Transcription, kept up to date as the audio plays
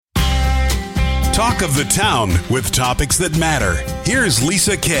Talk of the town with topics that matter. Here's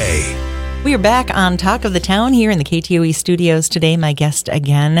Lisa Kay. We are back on Talk of the Town here in the KTOE studios today. My guest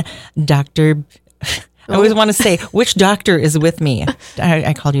again, Dr. I always want to say, which doctor is with me?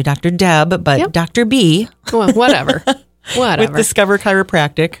 I called you Dr. Deb, but yep. Dr. B. Well, whatever. With Discover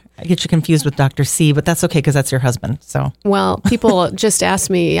Chiropractic. I get you confused with Dr. C, but that's okay because that's your husband. So, well, people just asked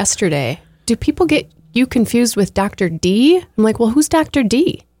me yesterday, do people get you confused with Dr. D? I'm like, well, who's Dr.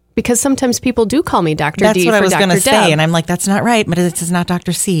 D? Because sometimes people do call me Dr. That's D what for I was Dr. going to Deb. say, and I'm like, that's not right, but it is not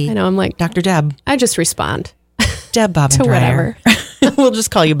Dr. C. I know, I'm like, Dr. Deb. I just respond. Deb Bob to whatever. We'll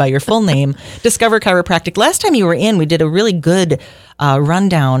just call you by your full name. Discover Chiropractic. Last time you were in, we did a really good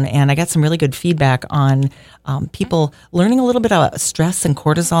rundown, and I got some really good feedback on people learning a little bit about stress and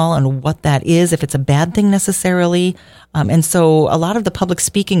cortisol and what that is, if it's a bad thing necessarily. And so a lot of the public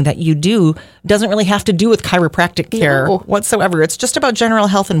speaking that you do doesn't really have to do with chiropractic care whatsoever. It's just about general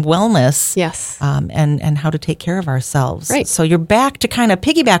health and wellness. Yes. And how to take care of ourselves. Right. So you're back to kind of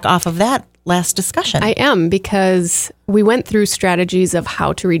piggyback off of that last discussion. I am, because we went through strategies of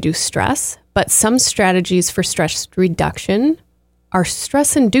how to reduce stress, but some strategies for stress reduction are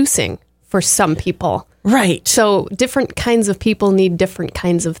stress inducing for some people. Right. So different kinds of people need different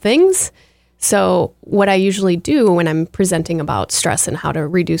kinds of things. So what I usually do when I'm presenting about stress and how to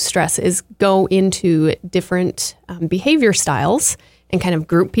reduce stress is go into different behavior styles and kind of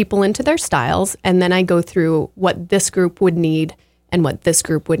group people into their styles. And then I go through what this group would need and what this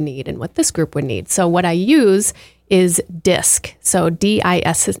group would need and what this group would need. So what I use is DISC. So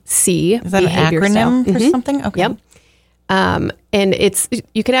D-I-S-C. Is that an acronym for something? Okay. Yep. And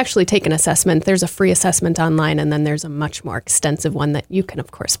you can actually take an assessment. There's a free assessment online, and then there's a much more extensive one that you can,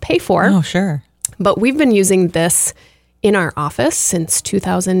 of course, pay for. Oh, sure. But we've been using this in our office since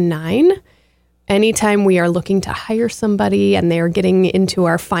 2009. Anytime we are looking to hire somebody and they're getting into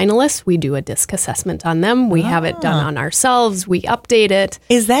our finalists, we do a DISC assessment on them. We have it done on ourselves. We update it.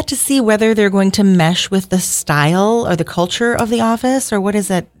 Is that to see whether they're going to mesh with the style or the culture of the office, or what is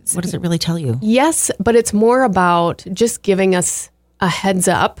that? What does it really tell you? Yes, but it's more about just giving us a heads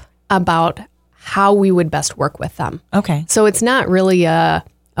up about how we would best work with them. Okay. So it's not really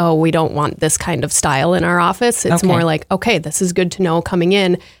we don't want this kind of style in our office. It's more like, okay, this is good to know coming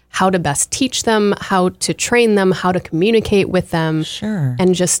in, how to best teach them, how to train them, how to communicate with them. Sure.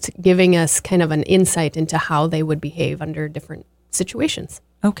 And just giving us kind of an insight into how they would behave under different situations.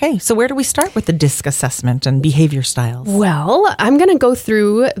 Okay. So where do we start with the DISC assessment and behavior styles? Well, I'm going to go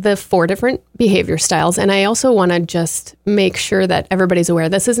through the 4 different behavior styles. And I also want to just make sure that everybody's aware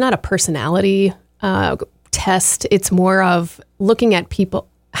this is not a personality test. It's more of looking at people,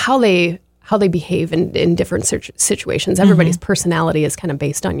 how they behave in different situations. Everybody's personality is kind of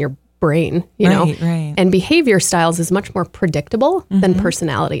based on your brain, you know? Right. And behavior styles is much more predictable than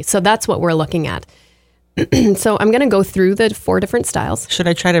personality. So that's what we're looking at. So I'm going to go through the 4 different styles. Should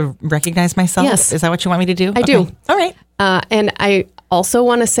I try to recognize myself? Yes. Is that what you want me to do? I do. All right. And I also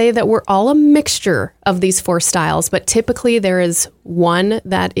want to say that we're all a mixture of these 4 styles, but typically there is one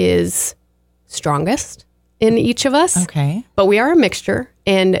that is strongest in each of us. Okay. But we are a mixture,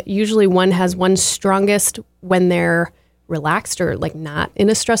 and usually one has one strongest when they're relaxed or like not in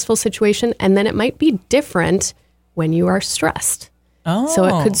a stressful situation, and then it might be different when you are stressed. Oh. So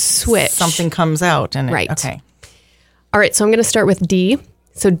it could switch. Something comes out. Right. Okay. All right, so I'm going to start with D.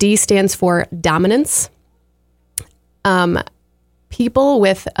 So D stands for dominance. People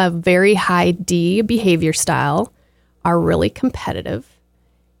with a very high D behavior style are really competitive,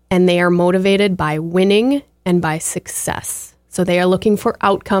 and they are motivated by winning and by success. So they are looking for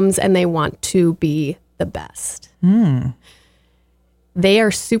outcomes, and they want to be the best. They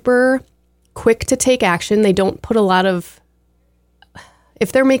are super quick to take action. They don't put a lot of...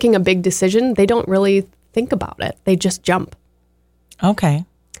 If they're making a big decision, they don't really think about it. They just jump. Okay.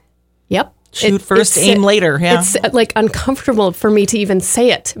 Yep. Shoot first, aim later. Yeah. It's like uncomfortable for me to even say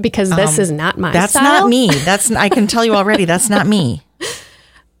it because this is not my That's style. not me. I can tell you already, that's not me.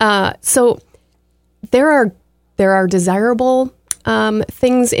 So there are desirable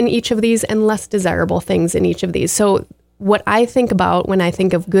things in each of these and less desirable things in each of these. So what I think about when I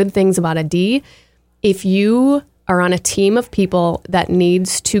think of good things about a D, if you are on a team of people that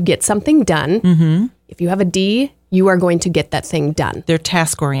needs to get something done, if you have a D, you are going to get that thing done. They're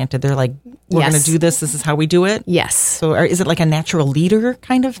task oriented. They're like, we're Yes. going to do this. This is how we do it. Yes. So is it like a natural leader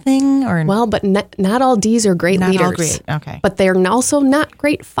kind of thing? Or Well, but not all Ds are great not leaders. all great? Okay. But they're also not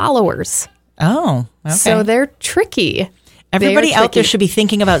great followers. Oh, okay. So they're tricky. Everybody out there tricky. should be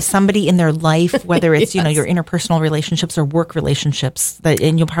thinking about somebody in their life, whether it's, your interpersonal relationships or work relationships,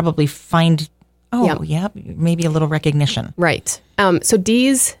 and you'll probably find, maybe a little recognition. Right. So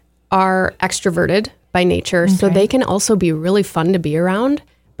Ds are extroverted by nature, so they can also be really fun to be around,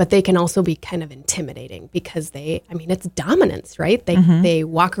 but they can also be kind of intimidating because it's dominance, right? They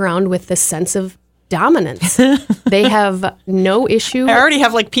walk around with this sense of dominance. They have no issue. I already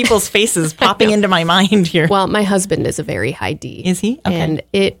have like people's faces popping into my mind here. Well, my husband is a very high D. Is he? Okay. And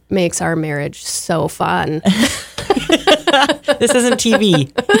it makes our marriage so fun. This isn't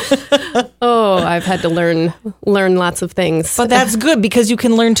TV. Oh, I've had to learn lots of things. But that's good because you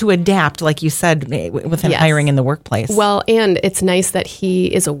can learn to adapt, like you said, within hiring in the workplace. Well, and it's nice that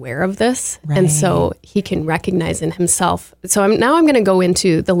he is aware of this. Right. And so he can recognize in himself. So I'm going to go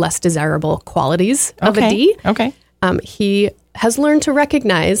into the less desirable qualities of a D. Okay. He has learned to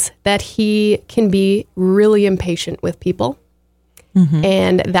recognize that he can be really impatient with people.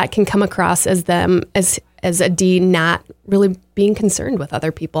 And that can come across as a D not really being concerned with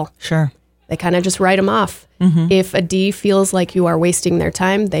other people. Sure. They kind of just write them off. If a D feels like you are wasting their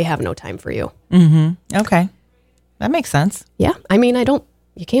time, they have no time for you. Okay. That makes sense. Yeah.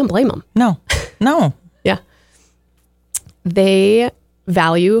 You can't blame them. No. Yeah. They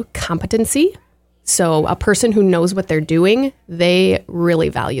value competency. So a person who knows what they're doing, they really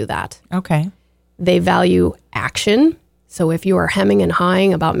value that. Okay. They value action. So if you are hemming and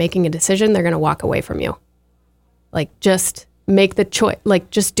hawing about making a decision, they're going to walk away from you. Like, just make the choice. Like,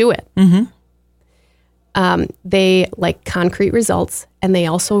 just do it. They like concrete results, and they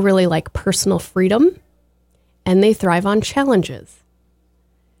also really like personal freedom, and they thrive on challenges.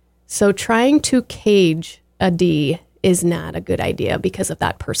 So trying to cage a D is not a good idea because of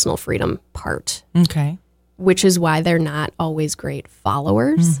that personal freedom part. Okay. Which is why they're not always great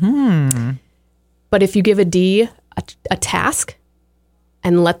followers. But if you give a D a task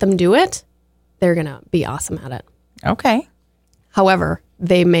and let them do it, they're going to be awesome at it. Okay. However,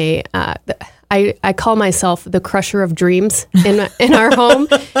 they may, I call myself the crusher of dreams in our home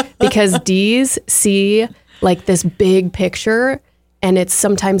because Ds see like this big picture and it's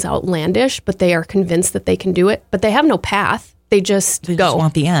sometimes outlandish, but they are convinced that they can do it, but they have no path. They just They go. just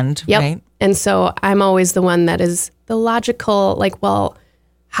want the end, right? And so I'm always the one that is the logical, like, well,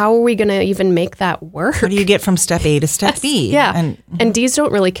 how are we going to even make that work? How do you get from step A to step B? Yeah. And Ds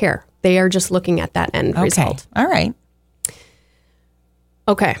don't really care. They are just looking at that end result. All right.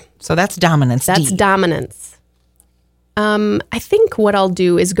 Okay. So that's dominance. That's D. dominance. I think what I'll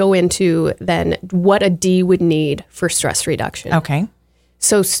do is go into then what a D would need for stress reduction. Okay.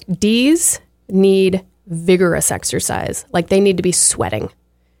 So Ds need vigorous exercise. Like they need to be sweating.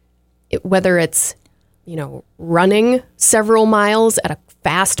 Whether it's, running several miles at a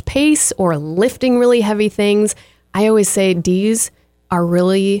fast pace or lifting really heavy things. I always say Ds are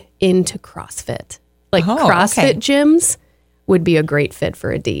really into CrossFit. Like CrossFit gyms would be a great fit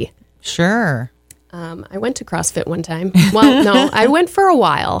for a D. Sure. I went to CrossFit one time. Well, no, I went for a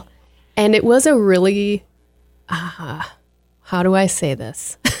while, and it was a really, how do I say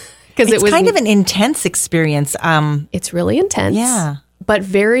this? Because It's kind of an intense experience. It's really intense. Yeah. But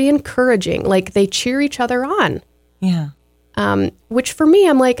very encouraging. Like they cheer each other on. Yeah. Which for me,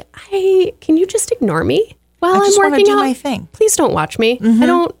 I'm like, can you just ignore me while I'm just wanna working do out? my thing. Please don't watch me.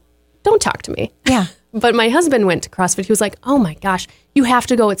 Don't talk to me. Yeah. But my husband went to CrossFit. He was like, oh my gosh, you have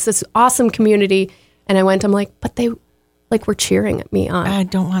to go. It's this awesome community. And I went, I'm like, but they were cheering me on. I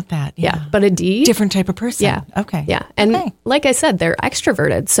don't want that. Yeah. But a D. Different type of person. Yeah. Okay. Yeah. And Okay. like I said, they're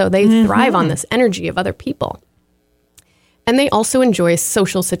extroverted. So they thrive on this energy of other people. And they also enjoy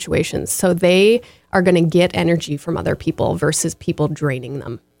social situations. So they are going to get energy from other people versus people draining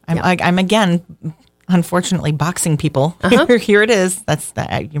them. I'm again, unfortunately, boxing people. Here it is. That's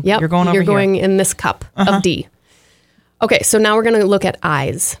that. You're going over You're going here. in this cup of D. Okay, so now we're going to look at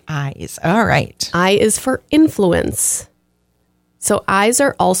I's. Eyes. All right. I is for influence. So I's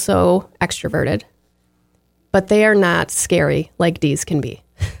are also extroverted, but they are not scary like D's can be.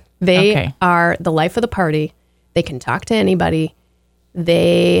 They are the life of the party. They can talk to anybody.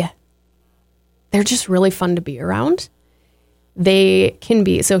 They're just really fun to be around. They can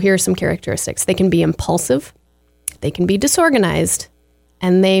be, so here are some characteristics. They can be impulsive. They can be disorganized.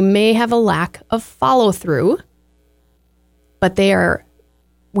 And they may have a lack of follow through. But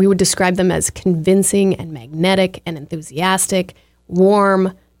we would describe them as convincing and magnetic and enthusiastic,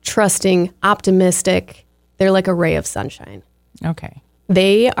 warm, trusting, optimistic. They're like a ray of sunshine. Okay.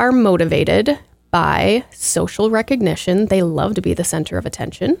 They are motivated by social recognition. They love to be the center of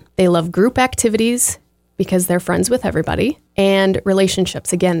attention. They love group activities because they're friends with everybody. And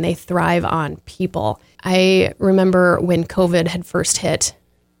relationships, again, they thrive on people. I remember when COVID had first hit,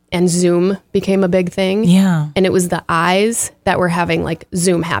 and Zoom became a big thing. Yeah. And it was the I's that were having like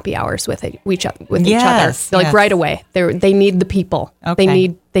Zoom happy hours with each other. Yes, Like yes. right away. They need the people.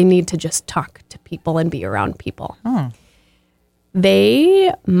 Okay. They need to just talk to people and be around people.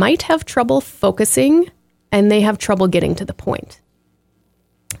 They might have trouble focusing, and they have trouble getting to the point.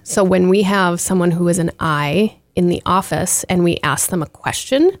 So when we have someone who is an I in the office and we ask them a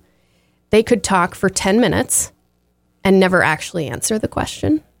question, they could talk for 10 minutes and never actually answer the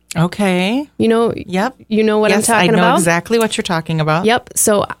question. Okay. You know, Yep. you know what I'm Yes, talking I know about? exactly what you're talking about. Yep.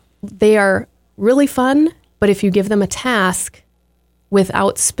 So they are really fun, but if you give them a task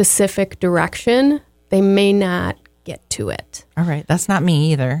without specific direction, they may not get to it. All right. That's not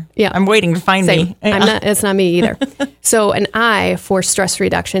me either. Yeah. I'm waiting to find Same. me. It's not me either. So an I for stress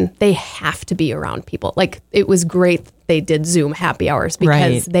reduction, they have to be around people. Like it was great they did Zoom happy hours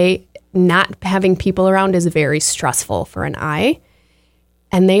because Right. not having people around is very stressful for an I.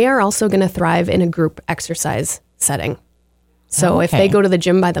 And they are also going to thrive in a group exercise setting. So if Okay. they go to the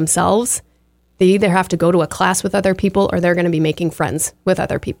gym by themselves, they either have to go to a class with other people or they're going to be making friends with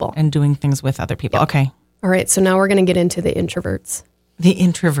other people. And doing things with other people. Okay. All right. So now we're going to get into the introverts. The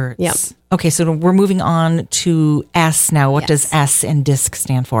introverts. Yep. Okay. So we're moving on to S now. What does S and DISC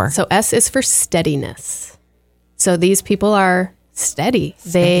stand for? So S is for steadiness. So these people are steady.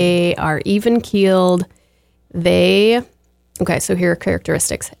 They are even keeled. Okay, so here are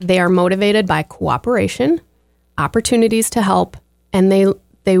characteristics. They are motivated by cooperation, opportunities to help, and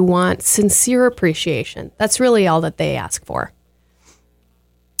they want sincere appreciation. That's really all that they ask for.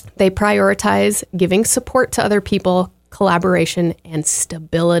 They prioritize giving support to other people, collaboration, and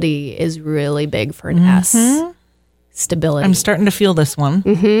stability is really big for an S. Stability. I'm starting to feel this one.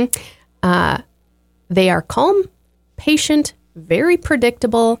 They are calm, patient, very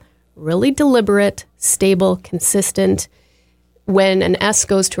predictable, really deliberate, stable, consistent. When an S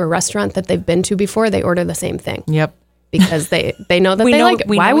goes to a restaurant that they've been to before, they order the same thing Yep. because they know that We they know- like it.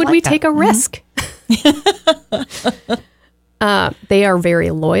 we Why know we would like we that. take a risk? They are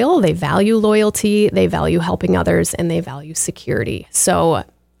very loyal. They value loyalty. They value helping others, and they value security. So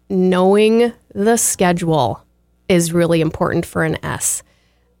knowing the schedule is really important for an S.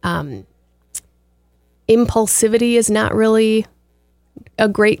 Impulsivity is not really a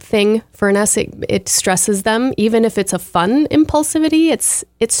great thing for an S. It stresses them. Even if it's a fun impulsivity, it's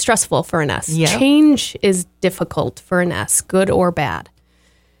stressful for an S. Yep. Change is difficult for an S, good or bad.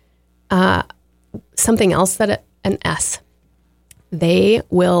 Something else that an S, they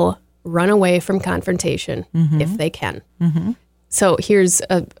will run away from confrontation if they can. So here's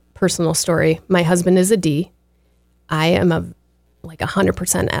a personal story. My husband is a D. I am like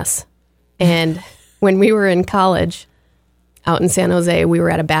 100% S. And when we were in college out in San Jose, we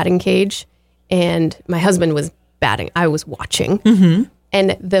were at a batting cage and my husband was batting. I was watching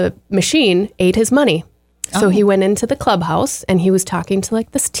and the machine ate his money. So he went into the clubhouse and he was talking to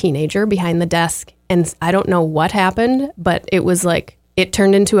like this teenager behind the desk. And I don't know what happened, but it was like, it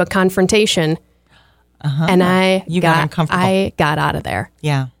turned into a confrontation. And I got uncomfortable. I got out of there.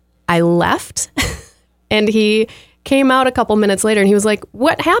 Yeah. I left and he came out a couple minutes later and he was like,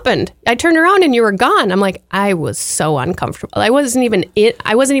 "What happened? I turned around and you were gone." I'm like, I was so uncomfortable. I wasn't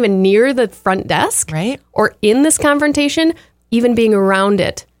even near the front desk, Right. or in this confrontation. Even being around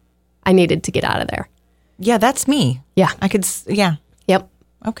it, I needed to get out of there. Yeah, that's me. Yeah. I could, yeah. Yep.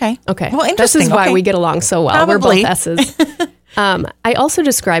 Okay. Okay. Well, This interesting. is why Okay. we get along so well. Probably. We're both S's. I also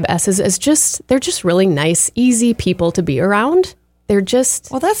describe S's as they're just really nice, easy people to be around. They're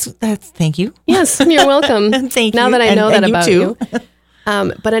just, Well, that's, thank you. yes, you're welcome. Thank now you. that I know And that you about too.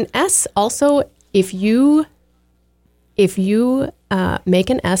 you. But an S also, if you make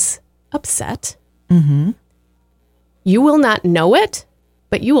an S upset, you will not know it,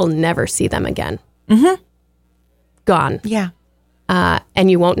 but you will never see them again. Gone. Yeah. And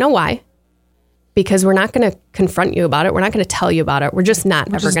you won't know why, because we're not going to confront you about it. We're not going to tell you about it. We're just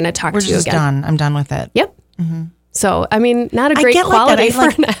not ever going to talk We're to you just again. done. I'm done with it. Yep. So, I mean, not a I great get quality like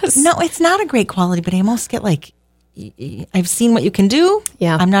that. for an S. No, it's not a great quality, but I almost get like, I've seen what you can do.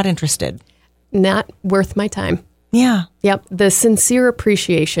 Yeah. I'm not interested. Not worth my time. Yeah. Yep. The sincere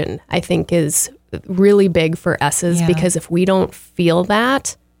appreciation, I think, is really big for S's, Yeah. because if we don't feel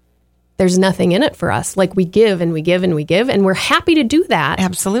that, there's nothing in it for us. Like we give and we give and we give, and we're happy to do that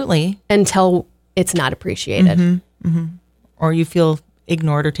Absolutely. until it's not appreciated. Or you feel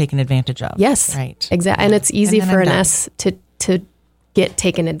ignored or taken advantage of. Yes. Right. Exactly. And it's easy And then for I'm an done. S to get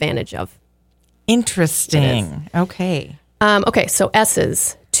taken advantage of. Interesting. Okay. Okay. So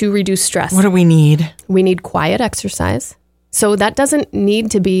S's, to reduce stress. What do we need? We need quiet exercise. So that doesn't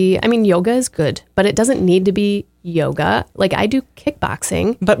need to be, I mean, yoga is good, but it doesn't need to be yoga. Like I do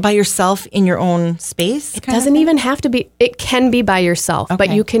kickboxing. But by yourself in your own space? It doesn't even have to be, it can be by yourself, but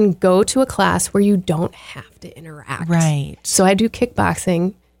you can go to a class where you don't have to interact. Right. So I do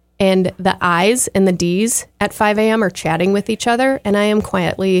kickboxing, and the I's and the D's at 5 a.m. are chatting with each other, and I am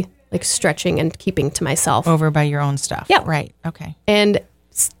quietly like stretching and keeping to myself. Over by your own stuff. Yeah. Right. Okay. And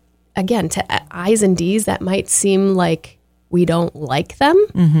again, to I's and D's, that might seem like we don't like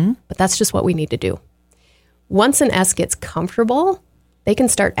them, but that's just what we need to do. Once an S gets comfortable, they can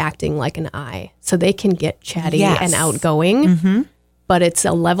start acting like an I. So they can get chatty and outgoing, but it's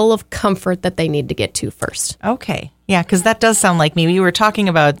a level of comfort that they need to get to first. Okay. Yeah, because that does sound like me. We were talking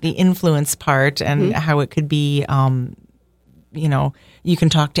about the influence part and how it could be, you know, you can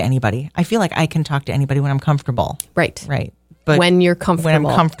talk to anybody. I feel like I can talk to anybody when I'm comfortable. Right. Right. But when you're comfortable. When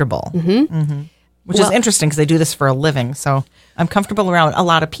I'm comfortable. Which is interesting because I do this for a living. So I'm comfortable around a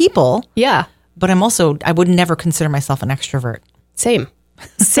lot of people. Yeah. But I would never consider myself an extrovert. Same.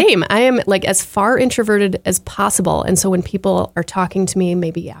 I am like as far introverted as possible. And so when people are talking to me,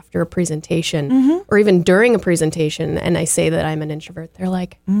 maybe after a presentation or even during a presentation, and I say that I'm an introvert, they're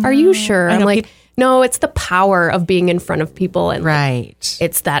like, are you sure? I'm like, no, it's the power of being in front of people. And right.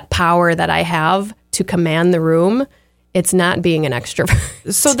 It's that power that I have to command the room. It's not being an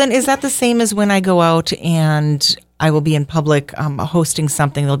extrovert. So then is that the same as when I go out and I will be in public hosting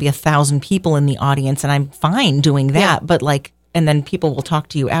something, there'll be 1,000 people in the audience and I'm fine doing that. Yeah. But like, and then people will talk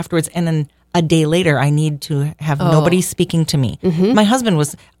to you afterwards. And then a day later, I need to have nobody speaking to me. My husband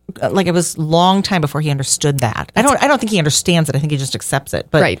was like, it was a long time before he understood that. I don't think he understands it. I think he just accepts it.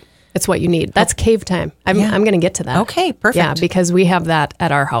 But right. It's what you need. That's cave time. I'm going to get to that. Okay, perfect. Yeah, because we have that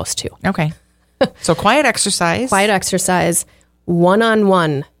at our house too. Okay. So quiet exercise. Quiet exercise,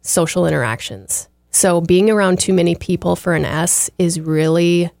 one-on-one social interactions. So being around too many people for an S is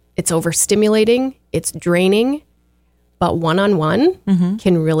really, it's overstimulating, it's draining, but one-on-one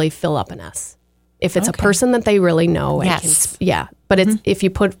can really fill up an S. If it's a person that they really know. Yes. But it's, if you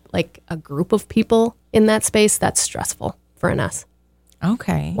put like a group of people in that space, that's stressful for an S.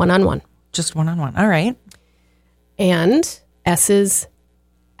 Okay. One-on-one. Just one-on-one. All right. And S's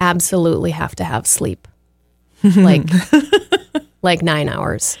absolutely have to have sleep. Like 9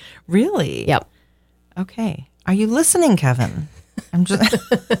 hours. Really? Yep. Okay. Are you listening, Kevin? I'm just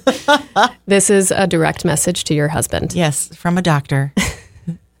This is a direct message to your husband. Yes, from a doctor.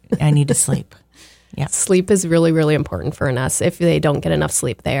 I need to sleep. Yeah. Sleep is really, really important for an S. If they don't get enough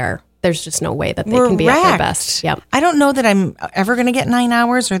sleep, there's just no way that they can be at their best. Yep. I don't know that I'm ever going to get 9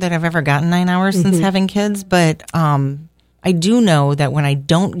 hours or that I've ever gotten 9 hours since having kids, but I do know that when I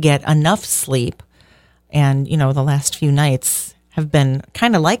don't get enough sleep, and, you know, the last few nights have been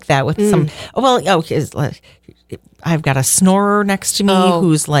kind of like that with some, I've got a snorer next to me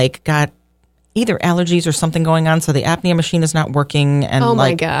who's like got either allergies or something going on. So the apnea machine is not working. And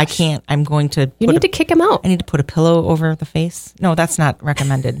my gosh. I can't, I'm going to. You need to kick him out. I need to put a pillow over the face. No, that's not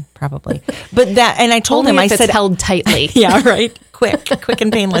recommended, probably. But that, and I told him, I said, held tightly. Yeah, right. Quick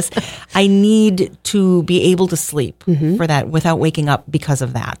and painless. I need to be able to sleep for that without waking up because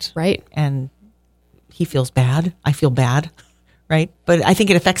of that. Right. And he feels bad. I feel bad. Right. But I think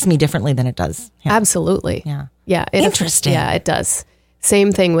it affects me differently than it does him. Absolutely. Yeah. Yeah. Interesting. Yeah, it does.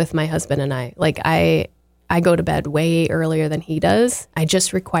 Same thing with my husband and I. Like I go to bed way earlier than he does. I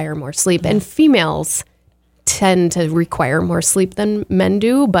just require more sleep. And females tend to require more sleep than men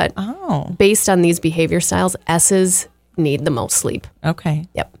do. But based on these behavior styles, S's need the most sleep. Okay.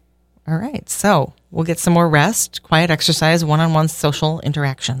 Yep. All right. So we'll get some more rest, quiet exercise, one-on-one social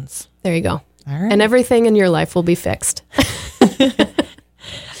interactions. There you go. All right. And everything in your life will be fixed.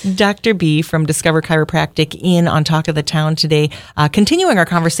 Dr. B from Discover Chiropractic in on Talk of the Town today, continuing our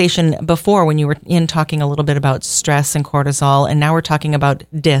conversation before when you were in talking a little bit about stress and cortisol, and now we're talking about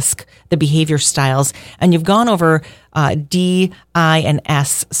DISC, the behavior styles, and you've gone over D, I, and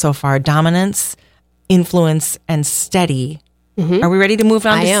S so far, dominance, influence, and steady. Are we ready to move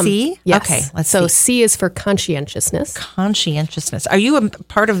on to C? Yes. Okay, let's see. C is for conscientiousness. Conscientiousness. Are you a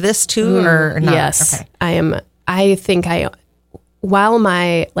part of this too or not? Yes, okay. I am. I think while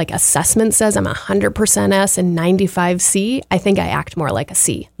my assessment says I'm 100% S and 95 C, I think I act more like a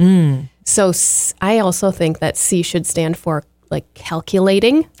C. So I also think that C should stand for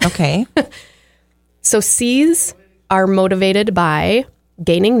calculating. Okay. So C's are motivated by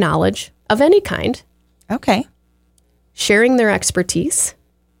gaining knowledge of any kind. Okay. Sharing their expertise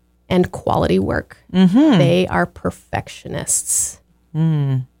and quality work. They are perfectionists.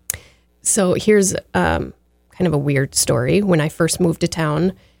 So here's kind of a weird story. When I first moved to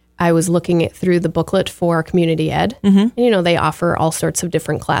town, I was looking through the booklet for community ed. And, they offer all sorts of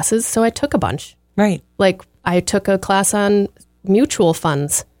different classes. So I took a bunch. Right. Like I took a class on mutual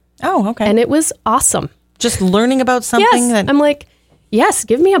funds. Oh, okay. And it was awesome. Just learning about something Yes. that I'm like, yes,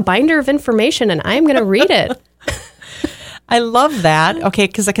 give me a binder of information and I'm going to read it. I love that. Okay,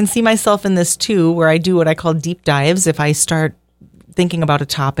 because I can see myself in this too, where I do what I call deep dives. If I start thinking about a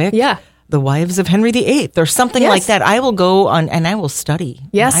topic, Yeah. the wives of Henry VIII or something Yes. like that, I will go on and I will study.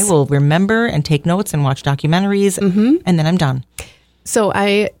 Yes. I will remember and take notes and watch documentaries, and then I'm done. So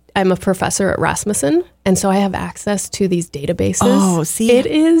I'm a professor at Rasmussen, and so I have access to these databases. Oh, see? It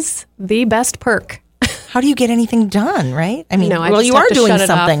is the best perk. How do you get anything done? Right? I mean, No, I well, just you have are to doing shut it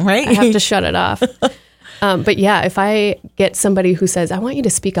something, off. right? I have to shut it off. But yeah, if I get somebody who says, I want you to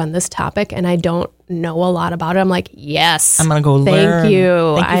speak on this topic and I don't know a lot about it, I'm like, yes. I'm gonna go learn. Thank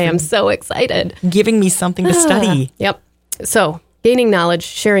you. Thank you I for am so excited. Giving me something to study. Yep. So gaining knowledge,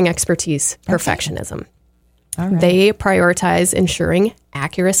 sharing expertise, perfectionism. All right. They prioritize ensuring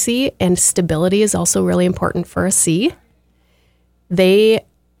accuracy, and stability is also really important for a C.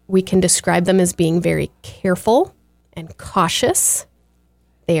 We can describe them as being very careful and cautious.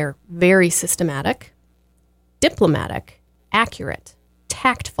 They are very systematic, diplomatic, accurate,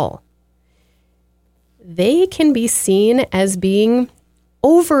 tactful. They can be seen as being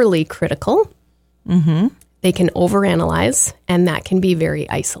overly critical. They can overanalyze, and that can be very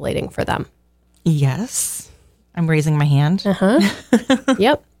isolating for them. Yes. I'm raising my hand.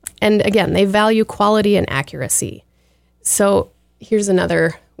 Yep. And again, they value quality and accuracy. So here's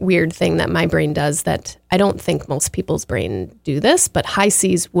another weird thing that my brain does that I don't think most people's brain do this, but high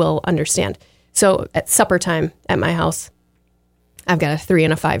C's will understand. So at supper time at my house, I've got a 3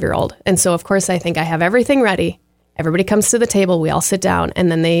 and a 5-year-old. And so of course I think I have everything ready. Everybody comes to the table, we all sit down,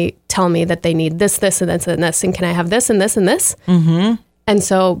 and then they tell me that they need this, this, and this, and this, and can I have this, and this, and this? And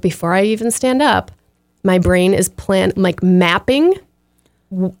so before I even stand up, my brain is mapping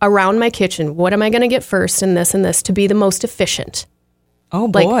around my kitchen. What am I going to get first, and this, to be the most efficient? Oh,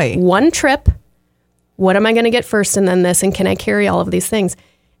 boy. Like one trip, what am I going to get first, and then this, and can I carry all of these things?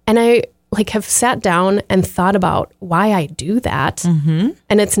 And I have sat down and thought about why I do that. And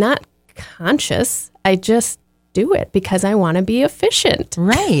it's not conscious. I just do it because I want to be efficient.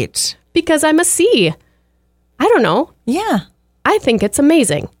 Right. Because I'm a C. I don't know. Yeah. I think it's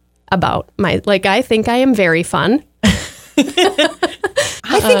amazing about I think I am very fun.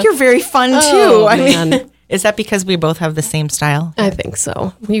 I think you're very fun too. Oh, I man. mean, is that because we both have the same style? I think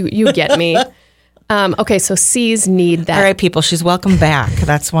so. You get me. Okay, so C's need that. All right, people, she's welcome back.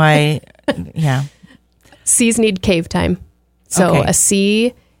 That's why, yeah. C's need cave time. So Okay. a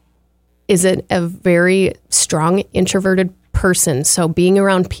C is a very strong introverted person. So being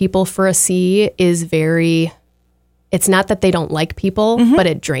around people for a C is it's not that they don't like people, but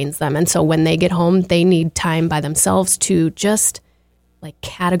it drains them. And so when they get home, they need time by themselves to just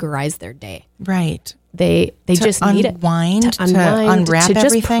categorize their day. Right. They just need it. Unwind, to Unwind, unwrap to just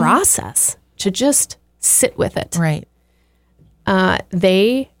everything. process, to just sit with it. Right.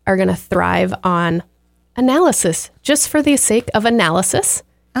 They are going to thrive on analysis just for the sake of analysis.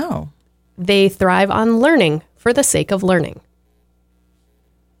 Oh. They thrive on learning for the sake of learning.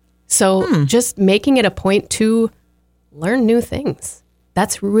 So just making it a point to learn new things.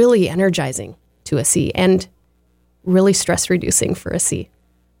 That's really energizing to a C and really stress reducing for a C.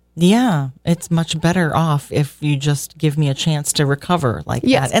 Yeah, it's much better off if you just give me a chance to recover like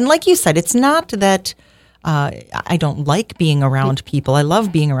Yes. that. And like you said, it's not that I don't like being around people. I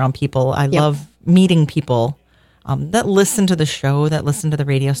love being around people. I love meeting people that listen to the show, that listen to the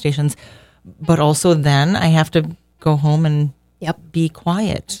radio stations. But also then I have to go home and be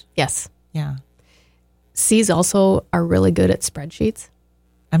quiet. Yes. Yeah. C's also are really good at spreadsheets.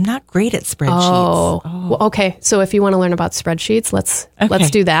 I'm not great at spreadsheets. Well, okay. So if you want to learn about spreadsheets, let's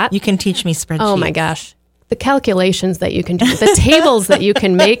do that. You can teach me spreadsheets. Oh my gosh. The calculations that you can do, the tables that you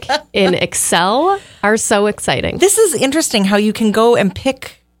can make in Excel are so exciting. This is interesting how you can go and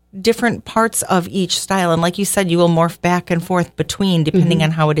pick different parts of each style. And like you said, you will morph back and forth between depending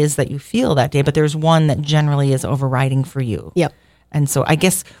on how it is that you feel that day. But there's one that generally is overriding for you. Yep. And so I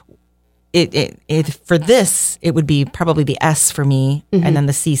guess it for this, it would be probably the S for me and then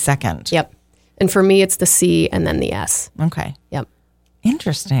the C second. Yep. And for me, it's the C and then the S. Okay. Yep.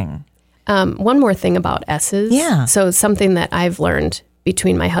 Interesting. One more thing about S's. Yeah. So something that I've learned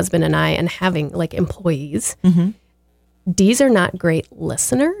between my husband and I and having employees, D's are not great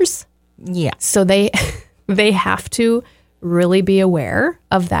listeners. Yeah. So they have to really be aware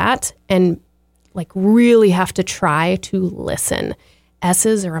of that and really have to try to listen.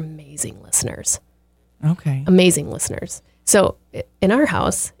 S's are amazing listeners. Okay. Amazing listeners. So in our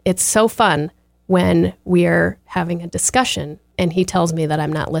house, it's so fun when we're having a discussion and he tells me that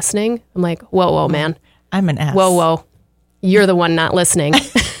I'm not listening. I'm like, whoa, man. I'm an S. Whoa. You're the one not listening.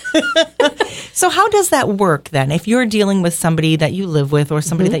 So how does that work then? If you're dealing with somebody that you live with or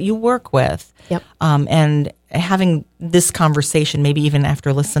somebody that you work with, Yep. And having this conversation, maybe even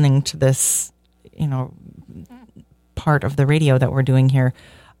after listening to this, part of the radio that we're doing here,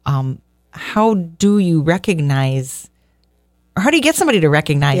 how do you recognize, or how do you get somebody to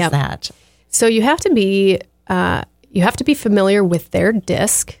recognize Yep. that? So you have to be familiar with their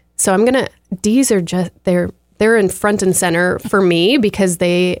disc. So D's are just they're in front and center for me because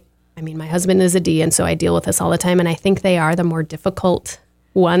my husband is a D, and so I deal with this all the time, and I think they are the more difficult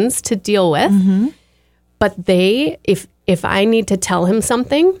ones to deal with. Mm-hmm. But if I need to tell him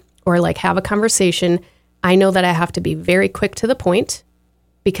something or like have a conversation, I know that I have to be very quick to the point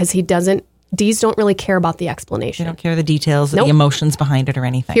because D's don't really care about the explanation. They don't care the details, Nope. the emotions behind it or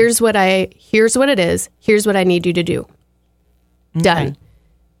anything. Here's what it is. Here's what I need you to do. Done.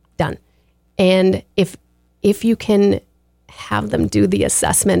 And if you can have them do the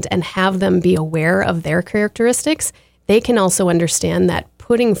assessment and have them be aware of their characteristics, they can also understand that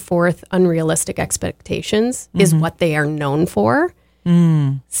putting forth unrealistic expectations is what they are known for.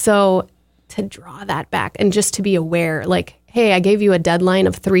 So to draw that back and just to be aware, like, hey, I gave you a deadline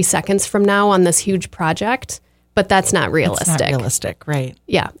of 3 seconds from now on this huge project, but that's not realistic. It's not realistic, right.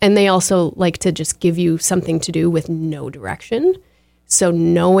 Yeah. And they also like to just give you something to do with no direction. So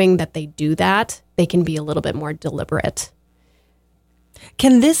knowing that they do that, they can be a little bit more deliberate.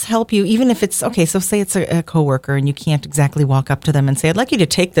 Can this help you, even if it's, okay, so say it's a coworker and you can't exactly walk up to them and say, I'd like you to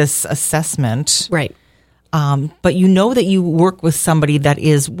take this assessment. Right. But you know that you work with somebody that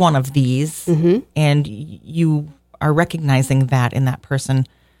is one of these and you are recognizing that in that person.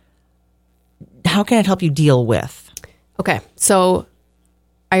 How can it help you deal with? Okay. So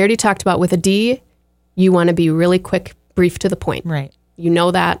I already talked about with a D, you want to be really quick, brief to the point. Right. You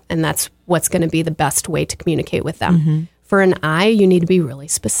know that, and that's what's going to be the best way to communicate with them. For an I, you need to be really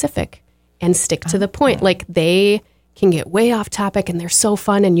specific and stick to the point. Like they can get way off topic and they're so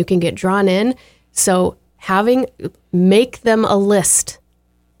fun and you can get drawn in. So make them a list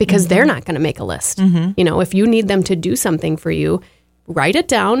because they're not going to make a list. If you need them to do something for you, write it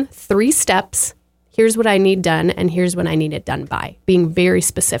down, 3 steps. Here's what I need done and here's when I need it done by. Being very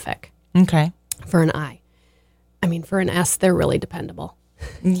specific. Okay. For an I. For an S, they're really dependable.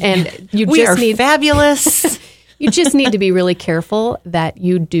 And We are fabulous. You just need to be really careful that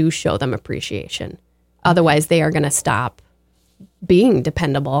you do show them appreciation. Otherwise, they are going to stop being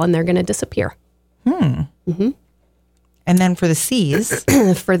dependable and they're going to disappear. And then for the C's.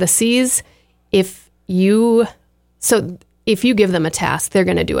 For the C's, if you give them a task, they're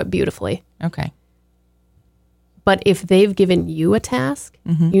going to do it beautifully. Okay. But if they've given you a task,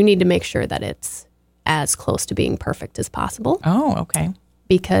 you need to make sure that it's as close to being perfect as possible. Oh, okay.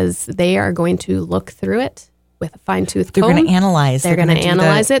 Because they are going to look through it with a fine-tooth comb. They're going to analyze. They're going to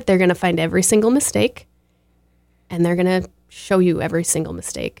analyze it. They're going to find every single mistake. And they're going to show you every single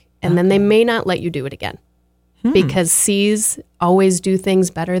mistake. And then they may not let you do it again. Because C's always do things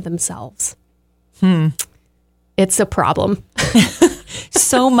better themselves. It's a problem.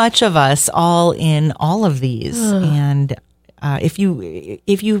 So much of us all in all of these. And if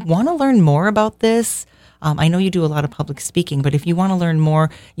you want to learn more about this, I know you do a lot of public speaking, but if you want to learn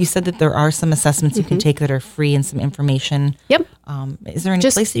more, you said that there are some assessments you can take that are free and some information. Yep. Is there any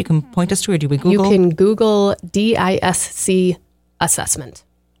place that you can point us to, or do we Google? You can Google DISC assessment.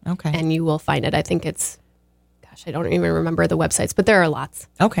 Okay. And you will find it. I think it's, I don't even remember the websites, but there are lots.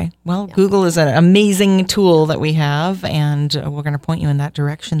 Okay. Well, Google is an amazing tool that we have, and we're going to point you in that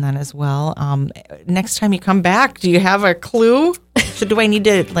direction then as well. Next time you come back, do you have a clue? So do I need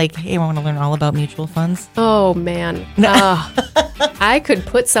to, hey, I want to learn all about mutual funds? Oh, man. I could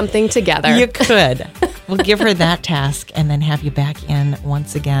put something together. You could. We'll give her that task and then have you back in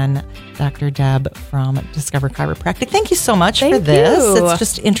once again, Dr. Deb from Discover Chiropractic. Thank you so much for this. You. It's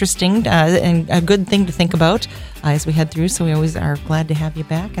just interesting and a good thing to think about as we head through. So we always are glad to have you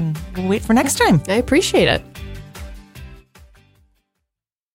back, and we'll wait for next time. I appreciate it.